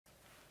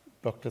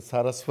Dr.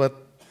 Saraswat,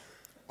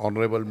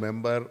 Honorable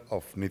Member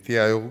of Niti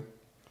Aayog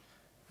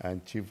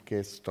and Chief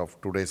Guest of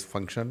today's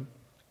function,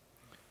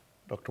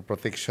 Dr.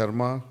 Pratik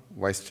Sharma,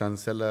 Vice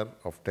Chancellor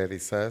of TERI,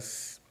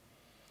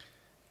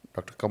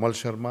 Dr. Kamal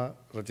Sharma,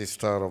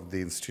 Registrar of the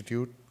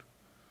Institute,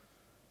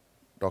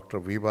 Dr.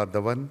 Viva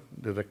Dhawan,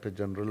 Director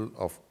General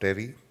of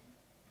TERI,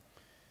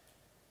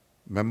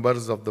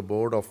 members of the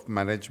Board of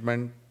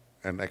Management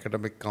and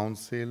Academic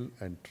Council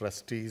and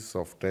trustees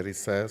of TERI,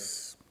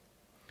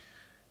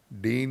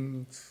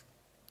 deans,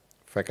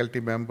 faculty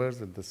members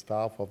and the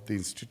staff of the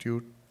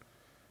Institute,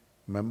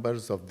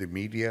 members of the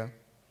media,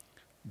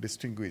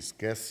 distinguished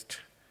guests,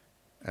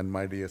 and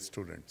my dear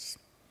students.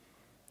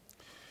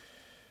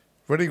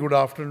 Very good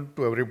afternoon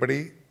to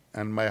everybody,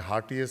 and my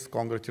heartiest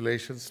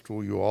congratulations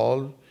to you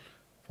all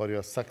for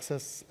your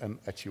success and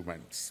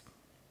achievements.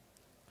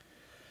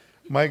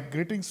 My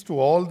greetings to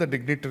all the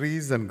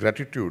dignitaries and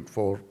gratitude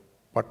for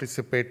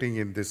participating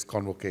in this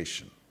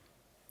convocation.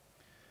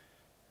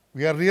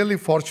 We are really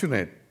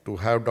fortunate to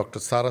have Dr.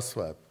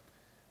 Saraswat,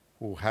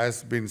 who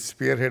has been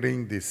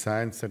spearheading the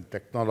science and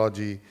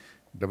technology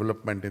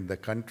development in the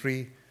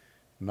country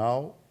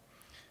now,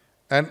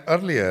 and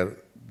earlier,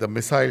 the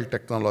missile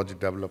technology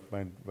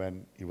development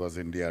when he was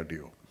in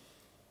DRDO.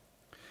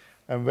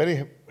 I'm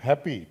very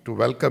happy to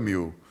welcome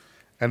you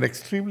and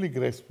extremely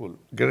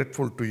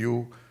grateful to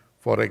you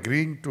for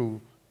agreeing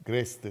to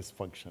grace this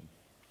function.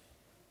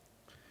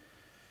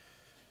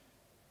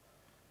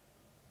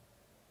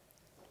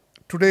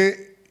 Today,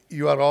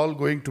 you are all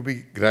going to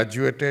be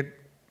graduated,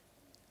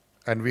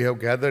 and we have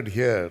gathered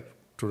here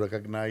to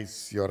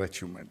recognize your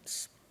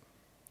achievements.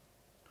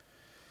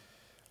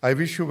 I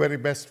wish you very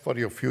best for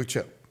your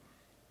future.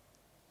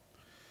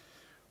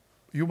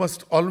 You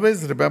must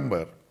always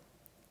remember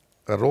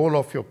the role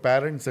of your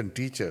parents and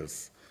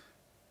teachers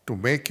to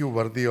make you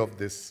worthy of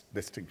this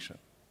distinction.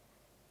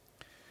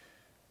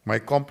 My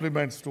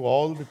compliments to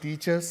all the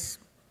teachers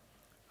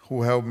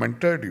who have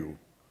mentored you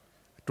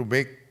to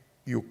make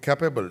you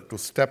capable to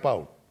step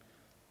out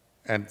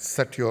and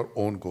set your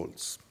own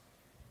goals.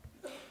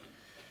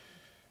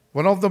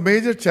 One of the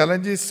major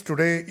challenges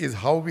today is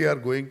how we are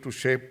going to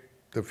shape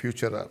the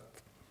future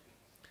Earth.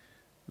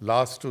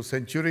 Last 2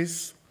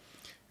 centuries,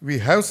 we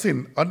have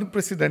seen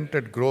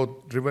unprecedented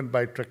growth driven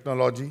by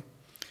technology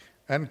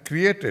and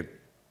created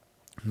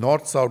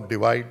north-south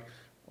divide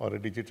or a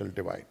digital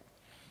divide.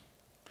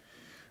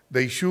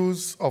 The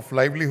issues of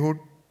livelihood,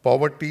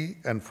 poverty,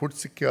 and food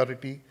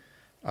security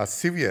are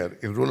severe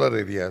in rural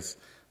areas,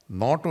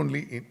 not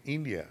only in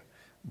India,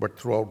 but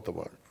throughout the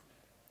world.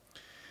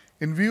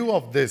 In view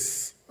of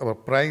this, our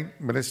Prime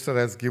Minister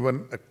has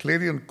given a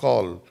clarion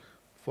call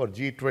for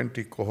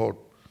G20 cohort,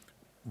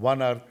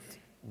 One Earth,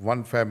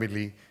 One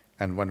Family,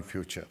 and One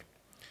Future,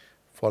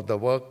 for the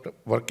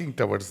working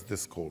towards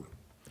this goal.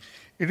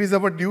 It is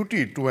our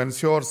duty to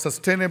ensure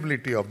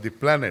sustainability of the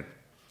planet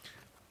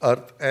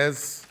Earth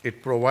as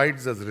it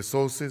provides us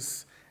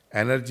resources,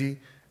 energy,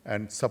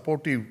 and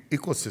supportive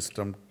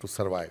ecosystem to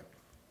survive.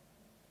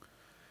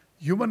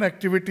 Human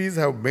activities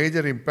have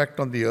major impact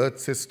on the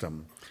Earth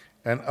system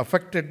and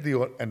affected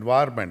the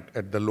environment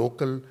at the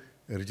local,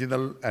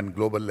 regional, and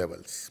global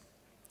levels.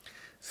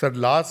 Such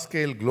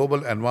large-scale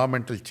global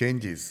environmental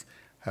changes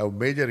have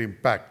major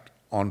impact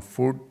on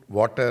food,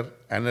 water,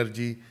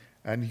 energy,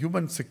 and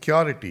human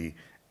security,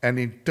 and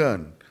in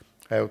turn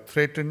have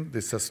threatened the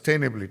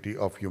sustainability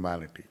of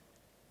humanity.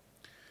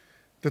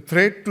 The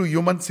threat to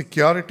human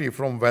security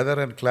from weather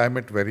and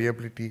climate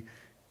variability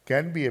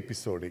can be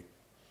episodic,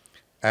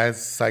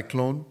 as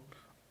cyclone,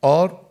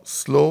 or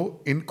slow,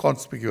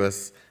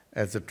 inconspicuous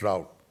as a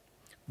drought,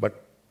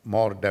 but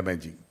more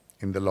damaging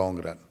in the long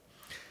run.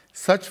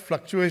 Such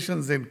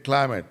fluctuations in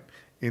climate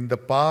in the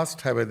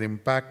past have an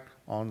impact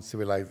on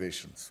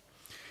civilizations.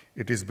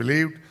 It is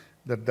believed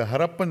that the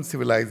Harappan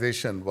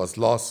civilization was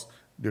lost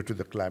due to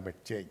the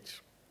climate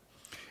change.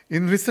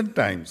 In recent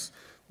times,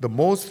 the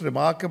most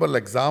remarkable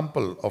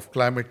example of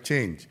climate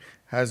change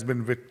has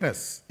been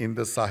witnessed in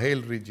the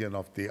Sahel region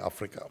of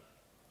Africa.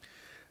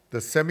 The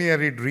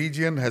semi-arid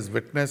region has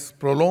witnessed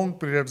prolonged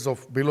periods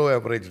of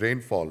below-average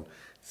rainfall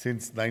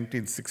since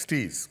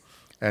 1960s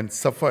and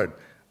suffered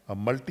a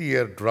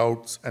multi-year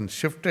droughts and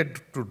shifted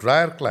to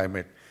drier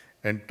climate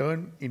and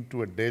turned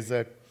into a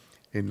desert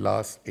in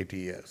last 80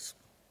 years.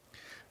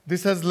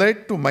 This has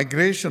led to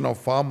migration of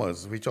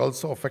farmers, which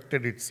also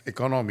affected its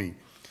economy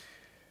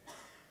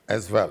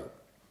as well.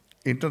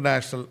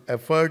 International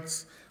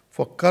efforts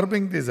for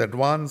curbing this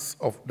advance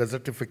of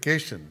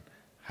desertification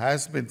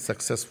has been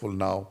successful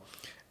now,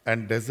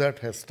 and desert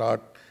has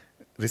started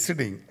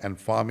receding and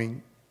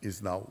farming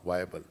is now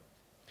viable.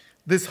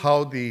 This is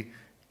how the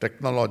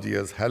technology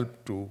has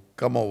helped to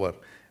come over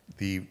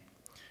the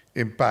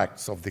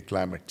impacts of the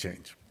climate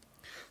change.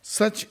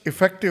 Such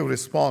effective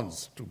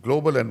response to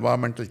global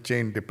environmental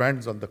change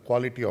depends on the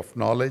quality of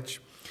knowledge,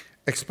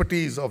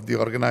 expertise of the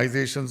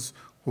organizations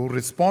who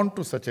respond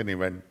to such an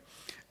event,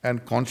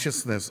 and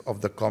consciousness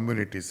of the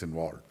communities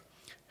involved.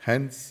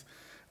 Hence,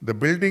 the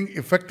building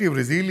effective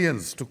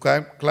resilience to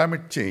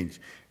climate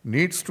change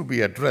needs to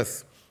be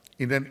addressed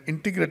in an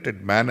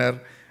integrated manner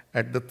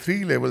at the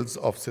three levels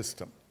of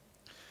system: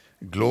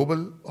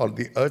 global or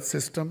the earth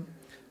system,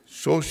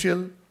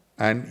 social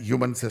and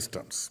human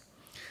systems.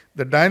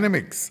 The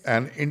dynamics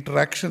and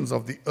interactions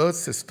of the earth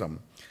system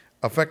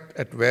affect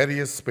at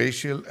various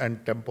spatial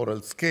and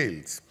temporal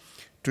scales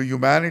to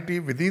humanity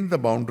within the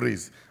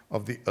boundaries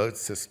of the earth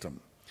system.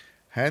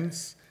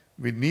 Hence,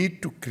 we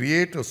need to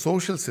create a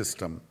social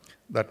system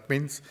that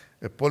means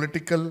a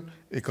political,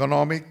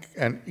 economic,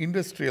 and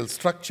industrial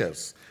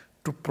structures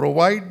to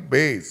provide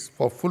base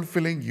for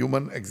fulfilling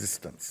human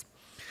existence.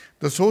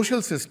 The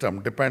social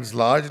system depends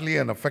largely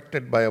and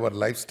affected by our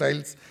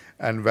lifestyles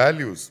and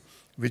values,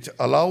 which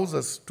allows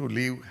us to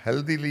live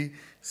healthily,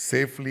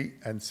 safely,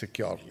 and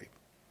securely.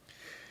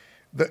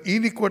 The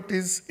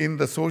inequities in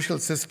the social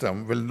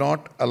system will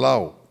not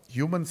allow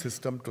human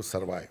system to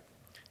survive.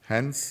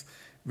 Hence,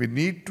 we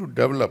need to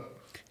develop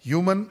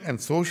human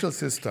and social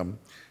system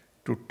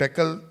to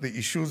tackle the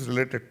issues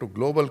related to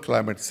global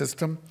climate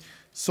system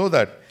so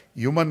that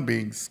human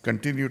beings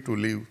continue to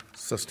live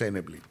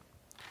sustainably.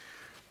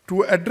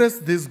 To address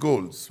these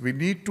goals, we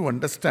need to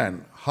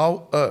understand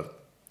how Earth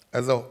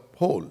as a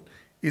whole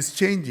is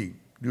changing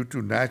due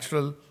to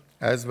natural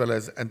as well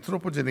as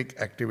anthropogenic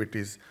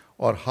activities,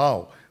 or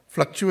how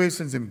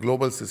fluctuations in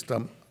global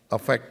system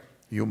affect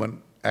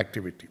human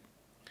activity.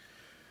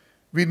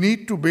 We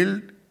need to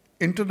build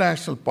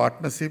international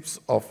partnerships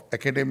of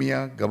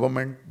academia,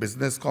 government,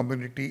 business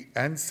community,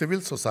 and civil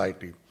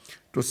society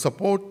to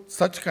support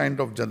such kind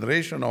of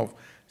generation of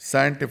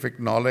scientific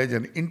knowledge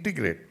and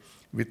integrate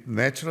with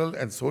natural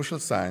and social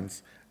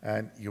science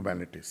and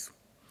humanities.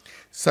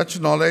 Such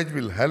knowledge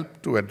will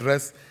help to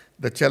address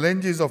the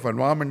challenges of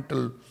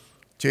environmental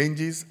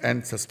changes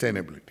and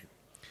sustainability.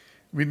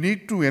 We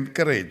need to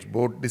encourage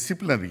both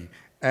disciplinary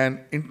and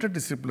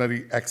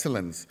interdisciplinary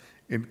excellence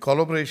in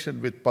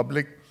collaboration with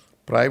public,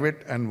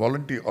 private, and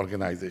volunteer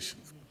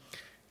organizations.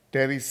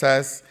 TERI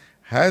SAS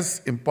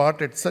has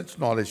imparted such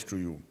knowledge to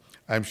you.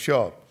 I am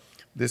sure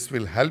this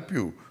will help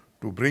you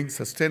to bring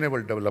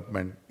sustainable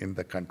development in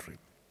the country.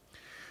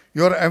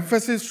 Your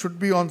emphasis should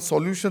be on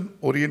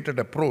solution-oriented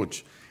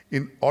approach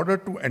in order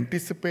to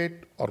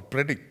anticipate or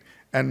predict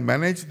and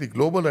manage the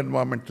global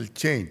environmental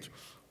change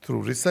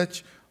through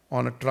research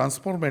on a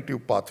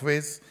transformative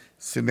pathways,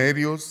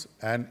 scenarios,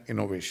 and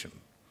innovation.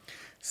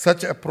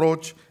 Such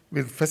approach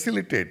will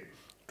facilitate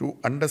to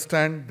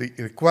understand the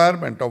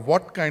requirement of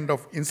what kind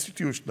of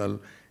institutional,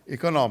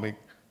 economic,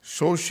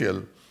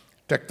 social,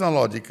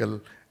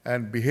 technological,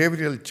 and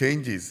behavioral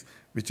changes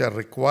which are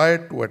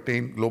required to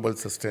attain global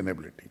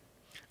sustainability.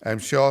 I am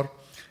sure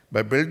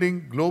by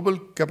building global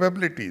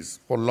capabilities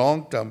for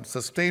long-term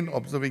sustained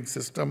observing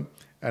system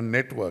and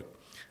network,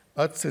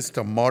 Earth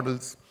system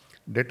models,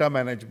 data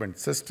management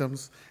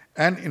systems,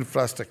 and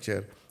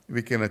infrastructure,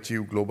 we can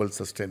achieve global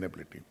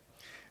sustainability.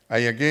 I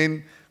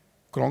again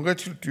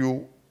congratulate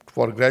you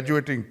for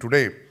graduating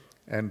today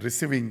and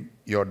receiving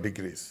your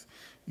degrees.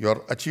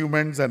 Your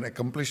achievements and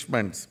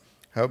accomplishments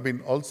have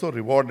been also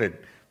rewarded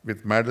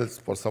with medals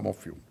for some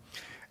of you.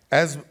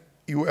 As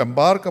you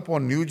embark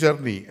upon new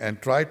journey and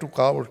try to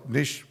carve a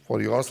niche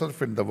for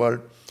yourself in the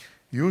world,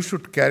 you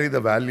should carry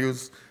the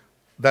values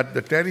that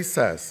the TERI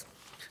SAS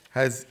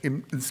has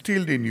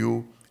instilled in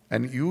you,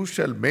 and you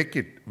shall make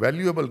it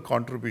valuable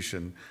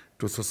contribution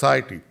to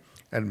society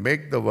and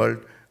make the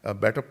world a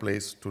better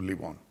place to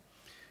live on.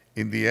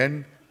 In the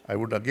end, I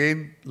would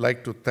again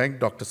like to thank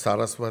Dr.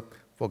 Saraswat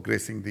for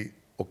gracing the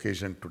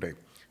occasion today.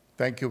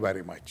 Thank you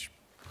very much.